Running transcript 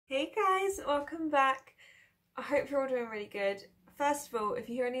guys, welcome back. I hope you're all doing really good. First of all, if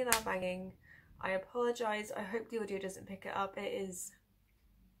you hear any loud banging, I apologise. I hope the audio doesn't pick it up. It is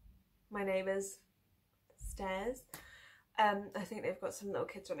my neighbours stairs. I think they've got some little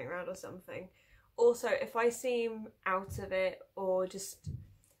kids running around or something. Also, if I seem out of it or just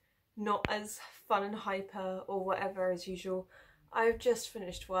not as fun and hyper or whatever as usual, I've just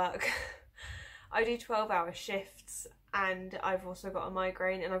finished work. I do 12-hour shifts and I've also got a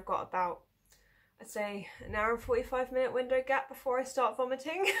migraine, and I've got about, I'd say, an hour and 45-minute window gap before I start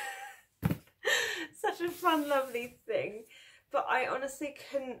vomiting. Such a fun, lovely thing. But I honestly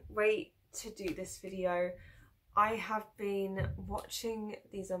couldn't wait to do this video. I have been watching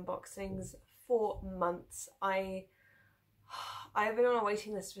these unboxings for months. I've been on a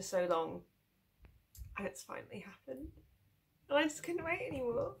waiting list for so long, and it's finally happened. And I just couldn't wait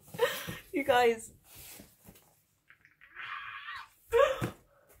anymore. You guys,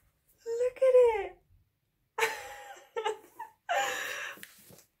 look at it.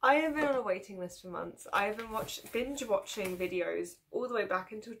 I have been on a waiting list for months. I have been binge watching videos all the way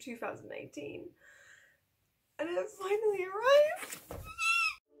back until 2018. And it finally arrived.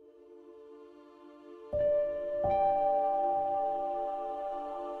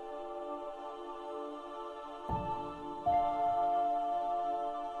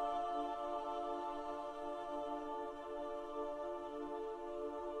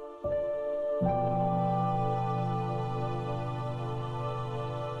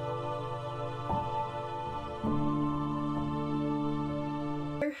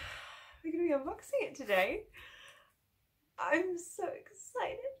 We're going to be unboxing it today. I'm so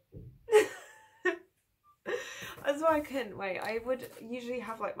excited. That's why I couldn't wait. I would usually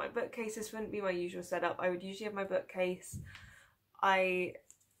have like my bookcase. This wouldn't be my usual setup. I would usually have my bookcase. I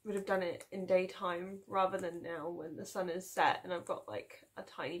would have done it in daytime rather than now when the sun is set and I've got like a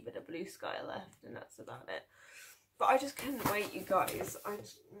tiny bit of blue sky left, and that's about it. But I just couldn't wait, you guys.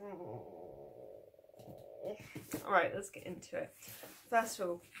 Alright, let's get into it. First of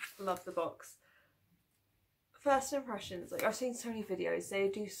all, love the box. First impressions, like I've seen so many videos, they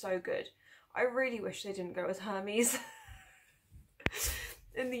do so good. I really wish they didn't go with Hermes.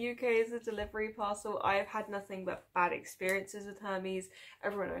 In the UK as a delivery parcel, I have had nothing but bad experiences with Hermes.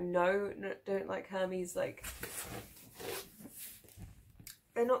 Everyone I know don't like Hermes. Like,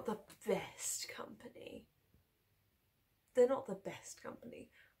 they're not the best company. They're not the best company.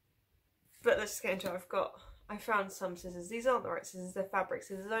 But let's just get into it. I found some scissors. These aren't the right scissors, they're fabric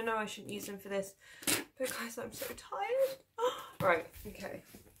scissors. I know I shouldn't use them for this, but guys, I'm so tired. Right, okay.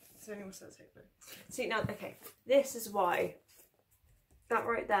 Is there any more scissors open? See, now, okay, this is why, that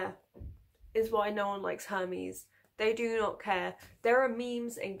right there is why no one likes Hermes. They do not care. There are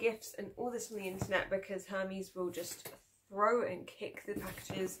memes and gifs and all this on the internet because Hermes will just throw and kick the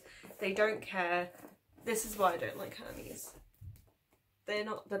packages. They don't care. This is why I don't like Hermes. They're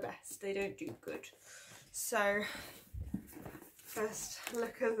not the best. They don't do good. So, first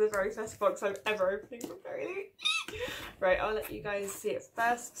look at the very first box I'm ever opening from Fairyloot. Right, I'll let you guys see it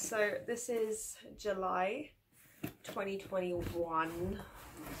first. So this is July 2021.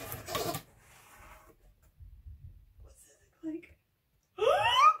 What's it look like?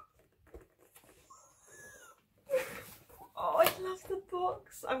 Oh, I love the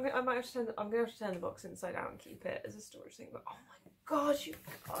box. I'm gonna have to turn the box inside out and keep it as a storage thing. But oh my god, you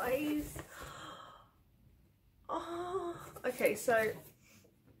guys! Oh, okay. So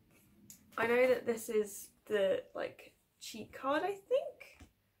I know that this is the like cheat card. I think.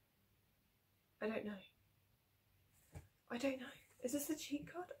 I don't know. Is this the cheat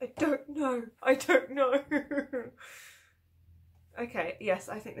card? I don't know. Okay, yes,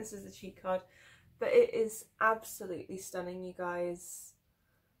 I think this is the cheat card. But it is absolutely stunning, you guys.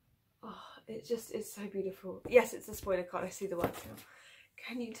 Oh, it just is so beautiful. Yes, it's a spoiler card. I see the words now.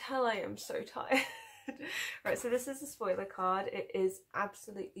 Can you tell I am so tired? Right, so this is the spoiler card. It is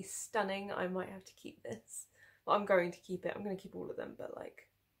absolutely stunning. I might have to keep this. Well, I'm going to keep it. I'm going to keep all of them, but like,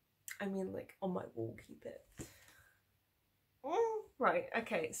 I mean like on my wall, keep it. Right,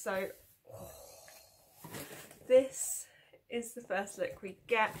 okay, so this is the first look we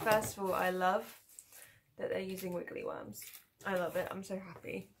get. First of all, I love that they're using wiggly worms. I love it. I'm so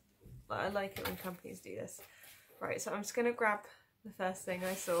happy. I like it when companies do this. Right, so I'm just going to grab the first thing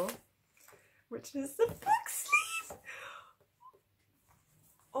I saw, which is the book sleeve.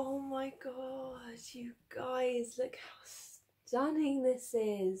 Oh my god, you guys, look how stunning this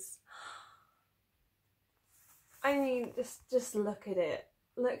is. I mean, just look at it.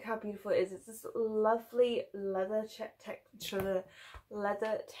 Look how beautiful it is. It's this lovely leather texture.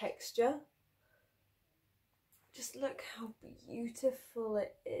 Just look how beautiful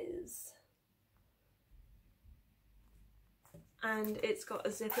it is. and it's got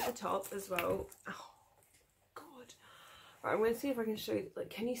a zip at the top as well. Oh god. Right, I'm going to see if I can show you, like,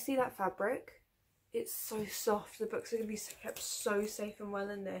 can you see that fabric? It's so soft. The books are going to be kept so safe and well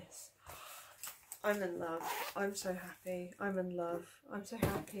in this. I'm in love. I'm so happy. I'm in love. I'm so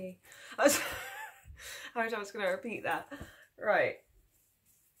happy. I was going to repeat that. Right.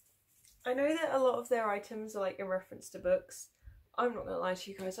 I know that a lot of their items are like in reference to books. I'm not going to lie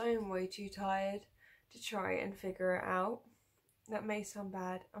to you guys. I am way too tired to try and figure it out. That may sound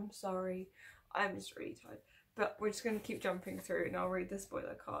bad. I'm sorry. I'm just really tired. But we're just going to keep jumping through and I'll read the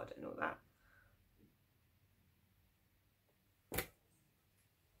spoiler card and all that.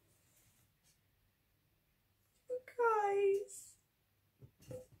 Guys.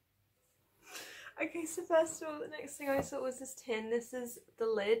 Okay, so first of all, the next thing I saw was this tin. This is the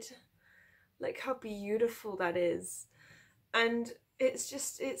lid. Like how beautiful that is. And it's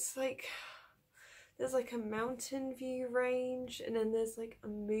just, it's like, there's like a mountain view range, and then there's like a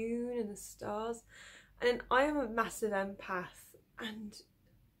moon and the stars. And I am a massive empath, and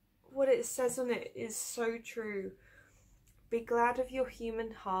what it says on it is so true. Be glad of your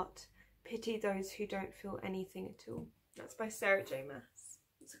human heart, pity those who don't feel anything at all. That's by Sarah J. Maas.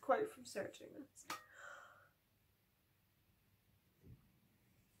 It's a quote from Sarah J. Maas.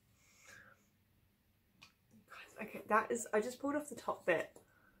 Okay, that is, I just pulled off the top bit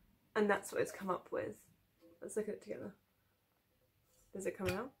and that's what it's come up with. Let's look at it together. Does it come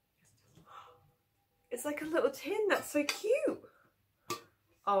out? It's like a little tin. That's so cute.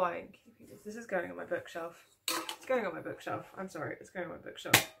 Oh, I am keeping this. This is going on my bookshelf. It's going on my bookshelf. I'm sorry, it's going on my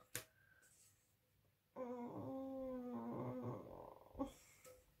bookshelf.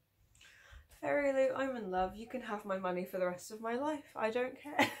 Fairyloot, I'm in love. You can have my money for the rest of my life. I don't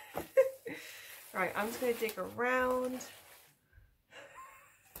care. Right, I'm just going to dig around.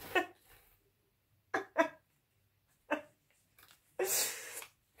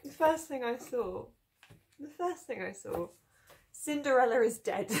 The first thing I saw, Cinderella is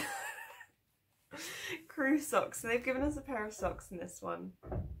dead. Crew socks. So they've given us a pair of socks in this one,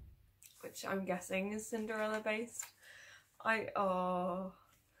 which I'm guessing is Cinderella based. They're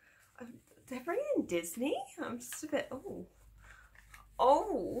bringing in Disney. I'm just a bit,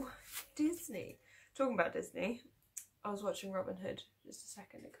 oh, Disney. Talking about Disney, I was watching Robin Hood just a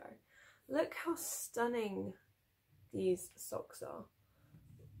second ago. Look how stunning these socks are.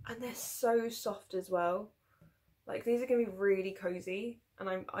 And they're so soft as well. Like, these are going to be really cozy,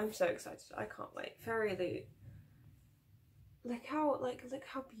 and I'm so excited. I can't wait. Fairyloot. Look how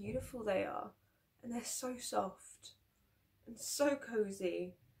beautiful they are. And they're so soft and so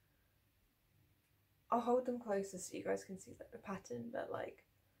cozy. I'll hold them closer so you guys can see like the pattern, but like,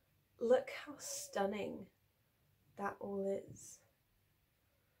 look how stunning that all is.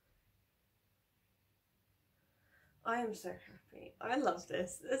 I am so happy. I love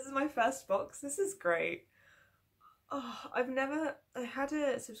this. This is my first box. This is great. Oh, I had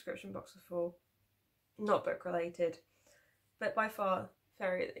a subscription box before, not book related, but by far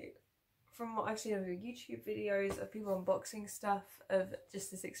Fairyloot. From what I've seen of your YouTube videos of people unboxing stuff, of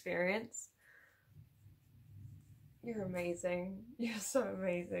just this experience, you're amazing. You're so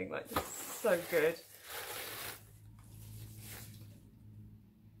amazing. Like, this is so good.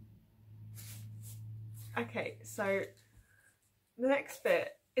 Okay, so the next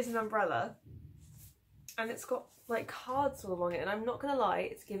bit is an umbrella, and it's got like cards all along it, and I'm not gonna lie,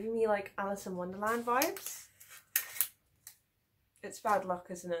 it's giving me like Alice in Wonderland vibes. It's bad luck,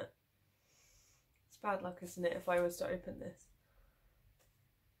 isn't it? It's bad luck, isn't it, if I was to open this?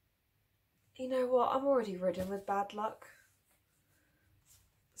 You know what, I'm already ridden with bad luck.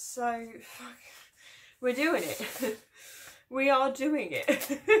 So, fuck. We're doing it. We are doing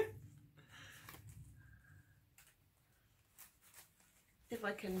it. If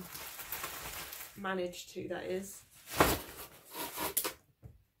I can manage to, that is.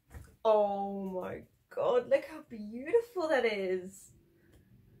 Oh my god, look how beautiful that is.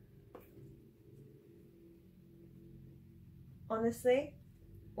 Honestly,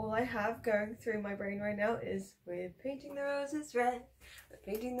 all I have going through my brain right now is, we're painting the roses red,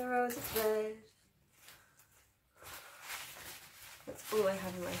 we're painting the roses red. That's all I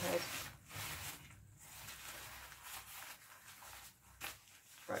have in my head.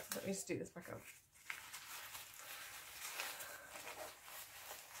 Right, let me just do this back up.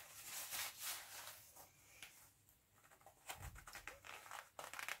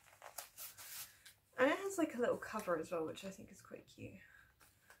 And it has like a little cover as well, which I think is quite cute.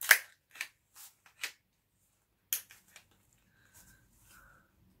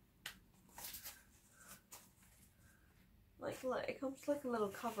 Like, look, it comes like a little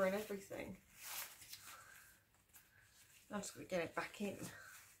cover and everything. I'm just going to get it back in.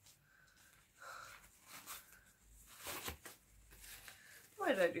 Why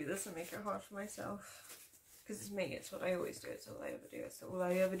did I do this and make it hard for myself? Because it's me, it's what I always do, it's all I ever do. It's all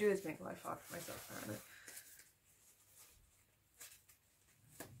I ever do is make life hard for myself, apparently.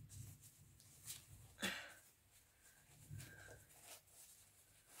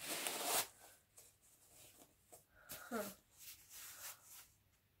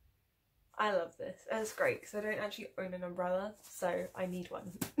 I love this. And it's great because I don't actually own an umbrella, so I need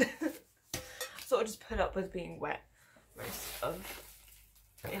one. Sort of just put up with being wet most of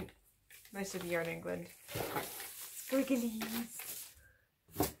the year in England. Squigglies.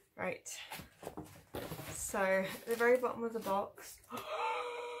 Right. So at the very bottom of the box.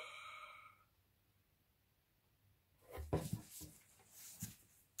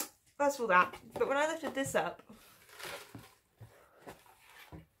 First of all that, but when I lifted this up,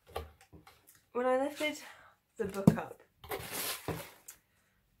 when I lifted the book up,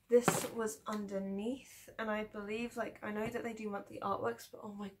 this was underneath, and I believe, like, I know that they do monthly artworks, but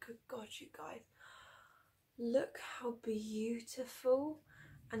oh my good god, you guys, look how beautiful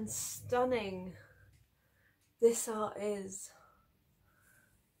and stunning this art is.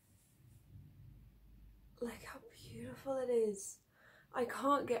 Like how beautiful it is. I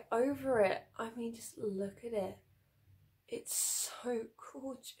can't get over it. I mean, just look at it. It's so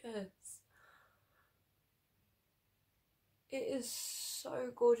gorgeous. It is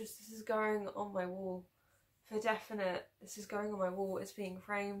so gorgeous. This is going on my wall for definite. This is going on my wall. It's being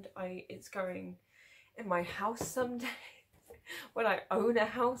framed. It's going in my house someday. When I own a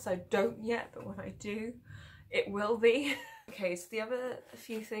house, I don't yet, but when I do, it will be. Okay, so the other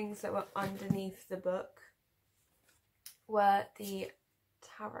few things that were underneath the book were the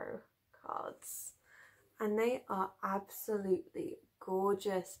tarot cards, and they are absolutely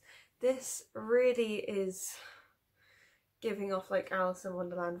gorgeous. This really is giving off like Alice in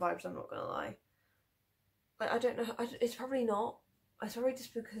Wonderland vibes, I'm not gonna lie. Like, I don't know, it's probably not. It's probably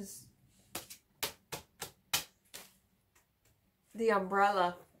just because the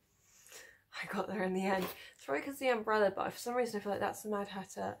umbrella, I got there in the end. It's probably because the umbrella, but for some reason I feel like that's the Mad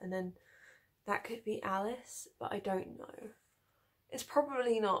Hatter, and then that could be Alice, but I don't know. It's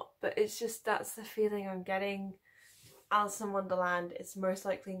probably not, but it's just, that's the feeling I'm getting. Alice in Wonderland, it's most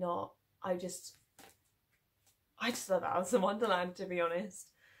likely not. I just love Alice in Wonderland, to be honest.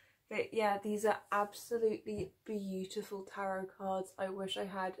 But yeah, these are absolutely beautiful tarot cards. I wish I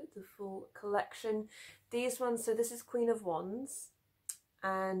had the full collection. These ones, so this is Queen of Wands,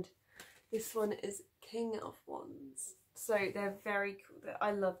 and this one is King of Wands. So they're very cool.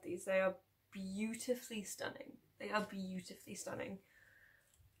 I love these. They are beautifully stunning. They are beautifully stunning.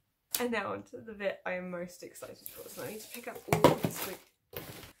 And now onto the bit I am most excited for. So I need to pick up all the squigglies.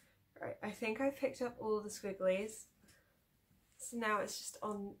 Right, I think I picked up all the squigglies. So now it's just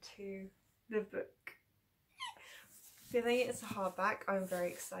on to the book. Feeling it's a hardback, I'm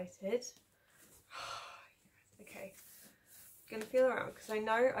very excited. Okay, I'm gonna feel around because I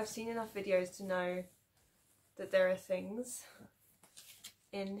know I've seen enough videos to know that there are things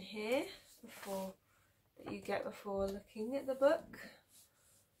in here that you get before looking at the book.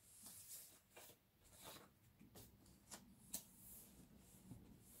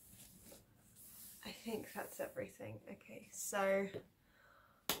 I think that's everything. Okay, so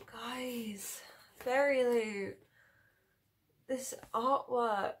guys, Fairyloot, this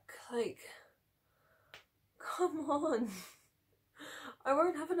artwork, like, come on. I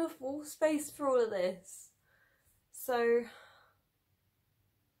won't have enough wall space for all of this. So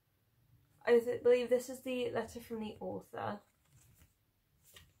I believe this is the letter from the author.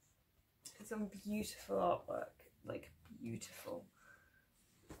 It's some beautiful artwork, like beautiful.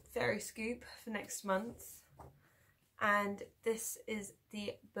 Fairy scoop for next month, and this is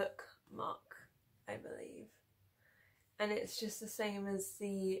the bookmark, I believe, and it's just the same as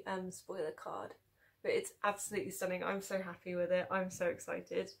the spoiler card, but it's absolutely stunning. I'm so happy with it. I'm so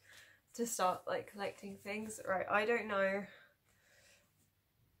excited to start like collecting things. Right, I don't know,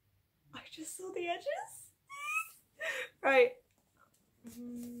 I just saw the edges. Right,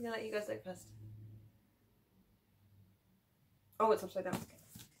 I'm gonna let you guys look first. Oh, it's upside down. Okay.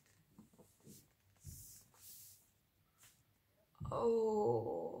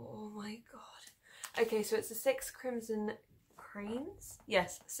 Oh my god. Okay, so it's the 6 Crimson Cranes.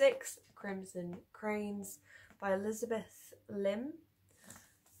 Yes, 6 Crimson Cranes by Elizabeth Lim.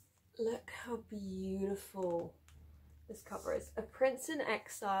 Look how beautiful this cover is. A prince in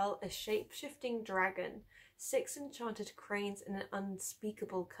exile, a shape-shifting dragon, 6 enchanted cranes and an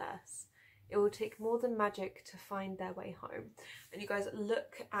unspeakable curse. It will take more than magic to find their way home. And you guys,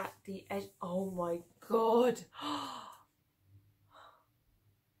 look at the edge. Oh my god.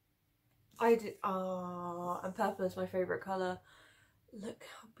 I did. Ah, and purple is my favourite colour. Look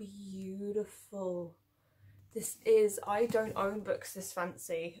how beautiful this is. I don't own books this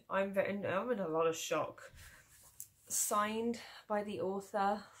fancy. I'm in a lot of shock. Signed by the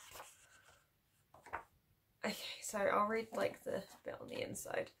author. Okay, so I'll read like the bit on the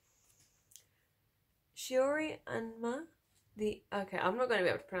inside. Shiori Anma, okay, I'm not going to be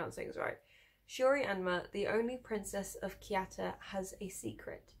able to pronounce things right. Shiori Anma, the only princess of Kyoto, has a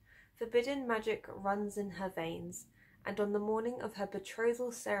secret. Forbidden magic runs in her veins, and on the morning of her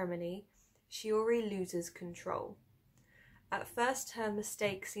betrothal ceremony, Shiori loses control. At first, her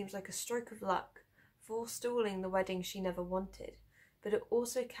mistake seems like a stroke of luck, forestalling the wedding she never wanted, but it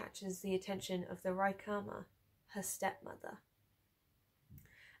also catches the attention of the Raikama, her stepmother.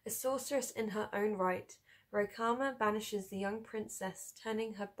 A sorceress in her own right, Raikama banishes the young princess,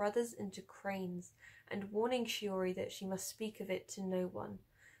 turning her brothers into cranes and warning Shiori that she must speak of it to no one,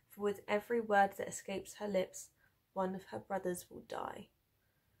 for with every word that escapes her lips, one of her brothers will die.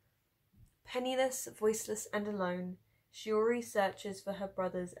 Penniless, voiceless, and alone, Shiori searches for her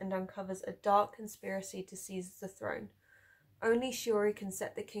brothers and uncovers a dark conspiracy to seize the throne. Only Shiori can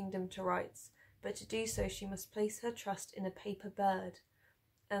set the kingdom to rights, but to do so she must place her trust in a paper bird,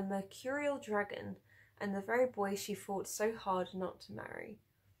 a mercurial dragon, and the very boy she fought so hard not to marry.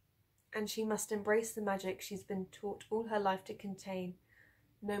 And she must embrace the magic she's been taught all her life to contain,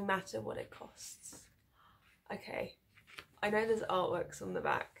 no matter what it costs. Okay, I know there's artworks on the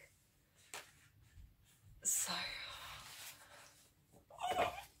back. So,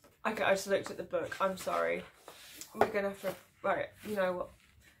 okay, I just looked at the book. I'm sorry. We're gonna have to, right, you know what?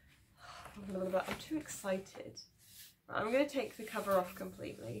 I'm too excited. I'm gonna take the cover off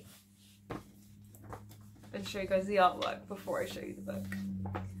completely and show you guys the artwork before I show you the book.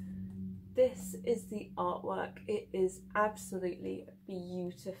 This is the artwork. It is absolutely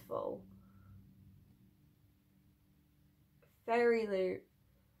beautiful. Fairyloot.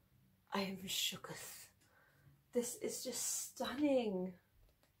 I am shooketh. This is just stunning.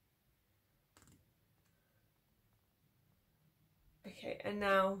 Okay, and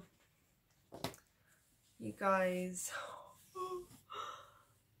now you guys.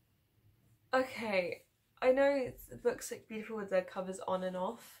 Okay, I know the books look beautiful with their covers on and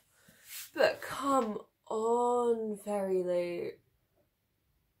off, but come on, Fairyloot.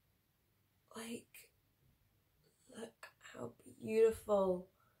 Like, look how beautiful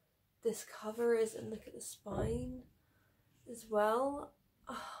this cover is, and look at the spine as well.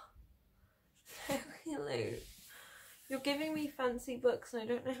 Oh, Fairyloot. You're giving me fancy books and I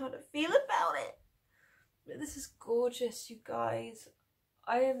don't know how to feel about it. But this is gorgeous, you guys.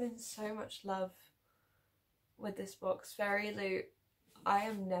 I am in so much love with this box. Fairyloot, I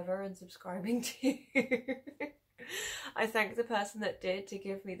am never unsubscribing to you. I thank the person that did to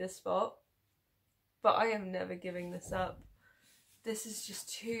give me this spot, but I am never giving this up. This is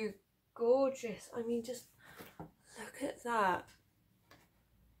just too gorgeous. I mean, just look at that.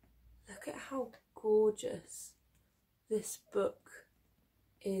 Look at how gorgeous this book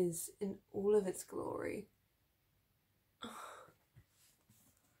is in all of its glory.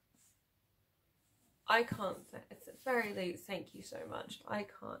 I can't say it's Fairyloot, thank you so much. I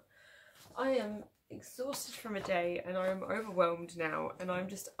can't. I am exhausted from a day and I'm overwhelmed now, and I'm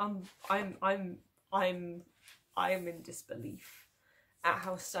just I'm in disbelief at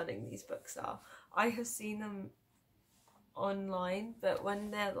how stunning these books are. I have seen them online, but when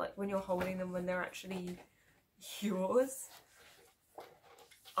they're like, when you're holding them, when they're actually yours,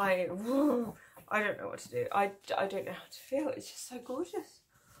 I don't know what to do. I don't know how to feel. It's just so gorgeous.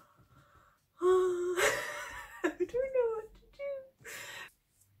 I don't know what to do.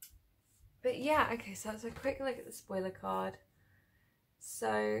 But yeah, okay, so that's a quick look at the spoiler card.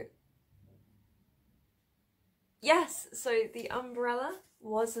 So yes, so the umbrella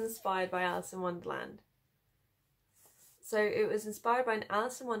was inspired by Alice in Wonderland. So it was inspired by an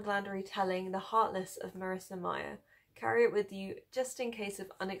Alice in Wonderland retelling, The Heartless of Marissa Meyer. Carry it with you just in case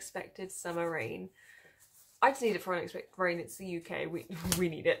of unexpected summer rain. I just need it for unexpected rain. It's the UK. We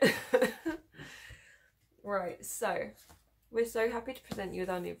need it. Right, so we're so happy to present you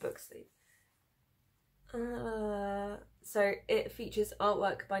with our new book sleeve. So it features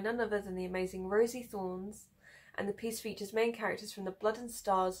artwork by none other than the amazing Rosie Thorns, and the piece features main characters from the Blood and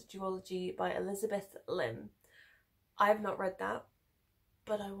Stars duology by Elizabeth Lim. I have not read that,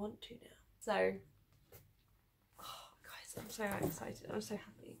 but I want to now. So, oh, guys, I'm so excited. I'm so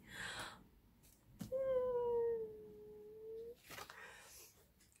happy.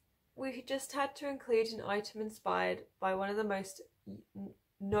 We just had to include an item inspired by one of the most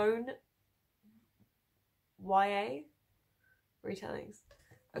known YA retellings.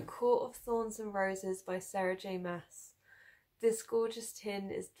 A Court of Thorns and Roses by Sarah J. Maas. This gorgeous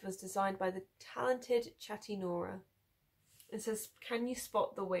tin was designed by the talented Chatty Nora. It says, "Can you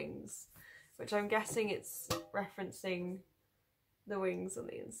spot the wings?" Which I'm guessing it's referencing the wings on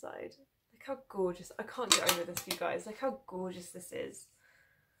the inside. Look how gorgeous. I can't get over this, you guys. Look how gorgeous this is.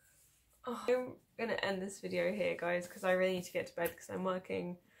 Oh, I'm gonna end this video here, guys, because I really need to get to bed because I'm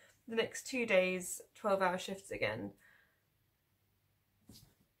working the next 2 days, 12-hour shifts again.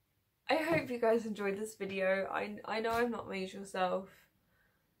 I hope you guys enjoyed this video. I know I'm not my usual self.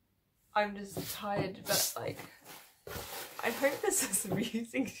 I'm just tired, but like, I hope this is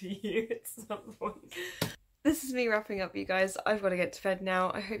amusing to you at some point. This is me wrapping up, you guys. I've got to get to bed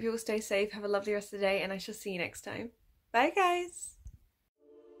now. I hope you all stay safe, have a lovely rest of the day, and I shall see you next time. Bye, guys!